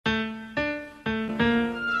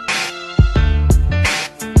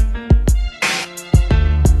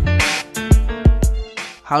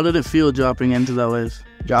How did it feel dropping into that wave?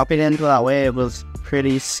 Dropping into that wave was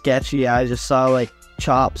pretty sketchy. I just saw like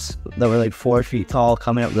chops that were like 4 feet tall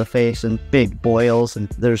coming up the face and big boils, and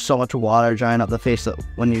there's so much water drying up the face that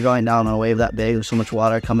when you're going down on a wave that big, there's so much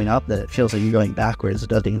water coming up that it feels like you're going backwards. It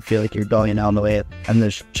doesn't even feel like you're going down the wave. And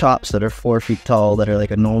there's chops that are 4 feet tall that are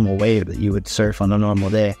like a normal wave that you would surf on a normal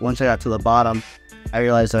day. Once I got to the bottom, I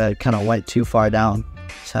realized that I kind of went too far down.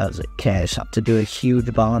 So I was like, okay, I just have to do a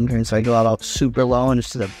huge bottom turn. So I got out super low and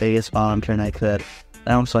just did the biggest bottom turn I could.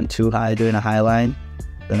 I almost went too high doing a high line.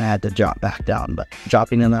 Then I had to drop back down, but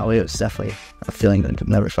dropping in that way was definitely a feeling that I've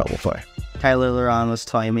never felt before. Tyler Leron was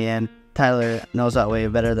towing me in. Tyler knows that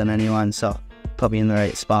wave better than anyone, so put me in the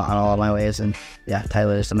right spot on all of my waves, and yeah,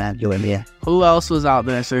 Tyler is the man. You and me. Who else was out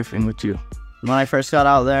there surfing with you? When I first got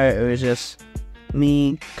out there, it was just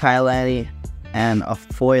me, Kyle Eddy, and a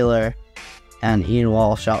foiler, and Ian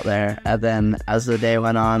Walsh out there. And then as the day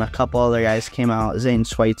went on, a couple other guys came out, Zane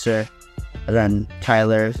Schweitzer, and then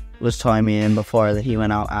Tyler was towing me in before that he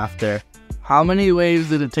went out after. How many waves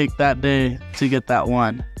did it take that day to get that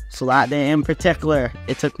one? So that day in particular,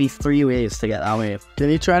 it took me 3 waves to get that wave. Can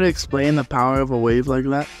you try to explain the power of a wave like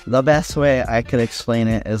that? The best way I could explain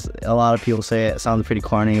it is, a lot of people say it sounds pretty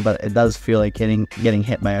corny, but it does feel like getting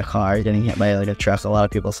hit by a car, getting hit by like a truck. A lot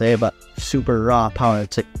of people say it, but super raw power.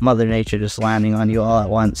 It's like Mother Nature just landing on you all at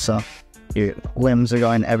once. So your limbs are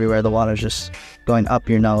going everywhere. The water's just going up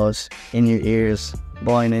your nose, in your ears,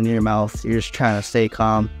 blowing in your mouth. You're just trying to stay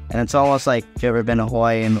calm. And it's almost like, if you've ever been to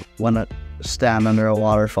Hawaii and want to stand under a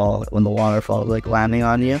waterfall, when the waterfall is like landing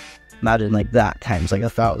on you, imagine like that times like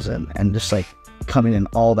 1,000, and just like coming in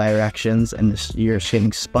all directions, and just, you're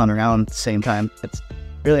getting spun around at the same time. It's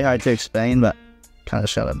really hard to explain, but kind of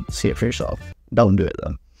shut up, see it for yourself. Don't do it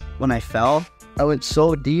though. When I fell, I went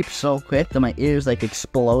so deep so quick that my ears like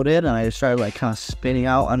exploded, and I just started like kind of spinning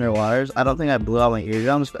out underwater. I don't think I blew out my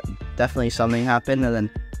eardrums, but definitely something happened. And then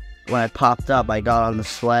when I popped up, I got on the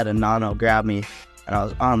sled and Nano grabbed me, and I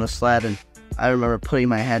was on the sled, and I remember putting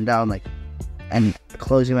my head down like and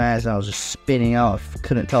closing my eyes, and I was just spinning out. I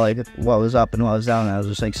couldn't tell like what was up and what was down. I was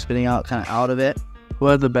just like spinning out, kind of out of it.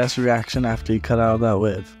 What had the best reaction after you cut out of that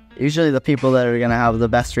wave? Usually the people that are going to have the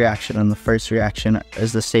best reaction and the first reaction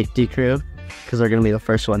is the safety crew, because they're going to be the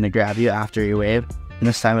first one to grab you after you wave. And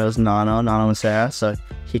this time it was Nano Macera, so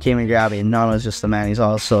he came and grabbed me, and Nano's just the man. He's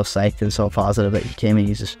all so psyched and so positive that he came and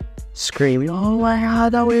he's just screaming, "Oh my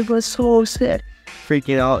god, that wave was so sick,"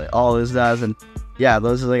 freaking out all his does. And yeah,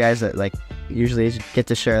 those are the guys that like usually get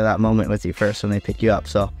to share that moment with you first when they pick you up.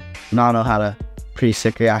 So Nano had a pretty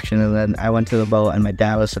sick reaction, and then I went to the boat, and my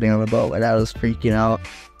dad was sitting on the boat. My dad was freaking out,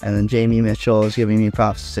 and then Jamie Mitchell was giving me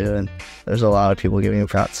props too, and there's a lot of people giving me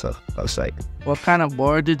props, so I was like... What kind of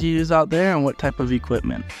board did you use out there, and what type of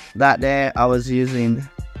equipment? That day I was using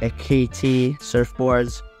a KT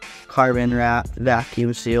surfboards, carbon wrapped,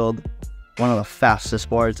 vacuum sealed, one of the fastest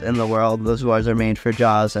boards in the world. Those boards are made for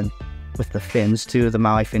Jaws, and with the fins too, the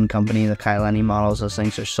Maui Fin Company, the Kailani models, those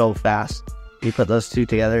things are so fast. You put those two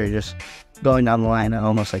together, you're just going down the line at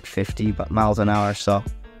almost like 50 miles an hour. So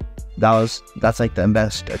that's like the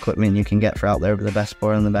best equipment you can get for out there, with the best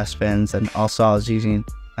board and the best fins. And also I was using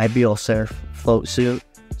my Beal Surf float suit.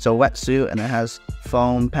 So wetsuit, and it has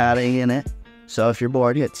foam padding in it, so if your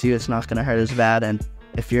board hits you, it's not going to hurt as bad. And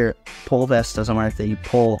if your pull vest doesn't work, that you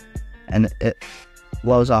pull and it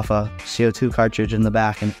blows off a CO2 cartridge in the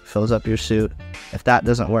back and fills up your suit. If that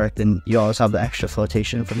doesn't work, then you always have the extra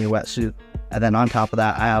flotation from your wetsuit. And then on top of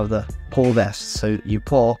that, I have the pull vest. So you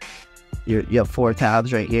pull, you have 4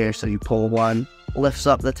 tabs right here. So you pull one, lifts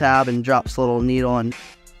up the tab and drops the little needle and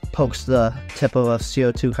pokes the tip of a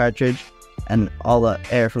CO2 cartridge, and all the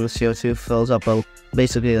air from the CO2 fills up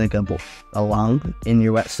basically like a lung in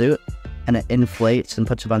your wetsuit, and it inflates and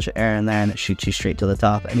puts a bunch of air in there, and it shoots you straight to the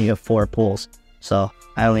top, and you have 4 pulls. So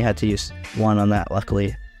I only had to use 1 on that,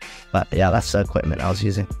 luckily. But yeah, that's the equipment I was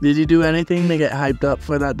using. Did you do anything to get hyped up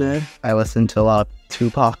for that day? I listened to a lot of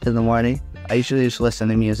Tupac in the morning. I usually just listen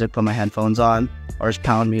to music, put my headphones on, or just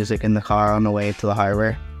pound music in the car on the way to the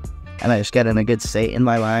harbor. And I just get in a good state in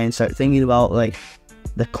my mind, start thinking about like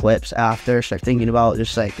the clips after, start thinking about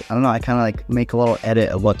just like, I don't know, I kind of like make a little edit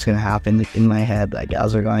of what's going to happen in my head like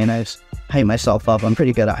as we're going. I just hype myself up. I'm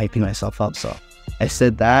pretty good at hyping myself up, so I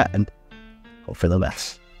said that and hope for the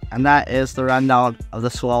best. And that is the rundown of the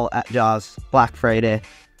swell at Jaws Black Friday.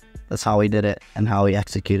 That's how we did it and how we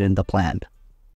executed the plan.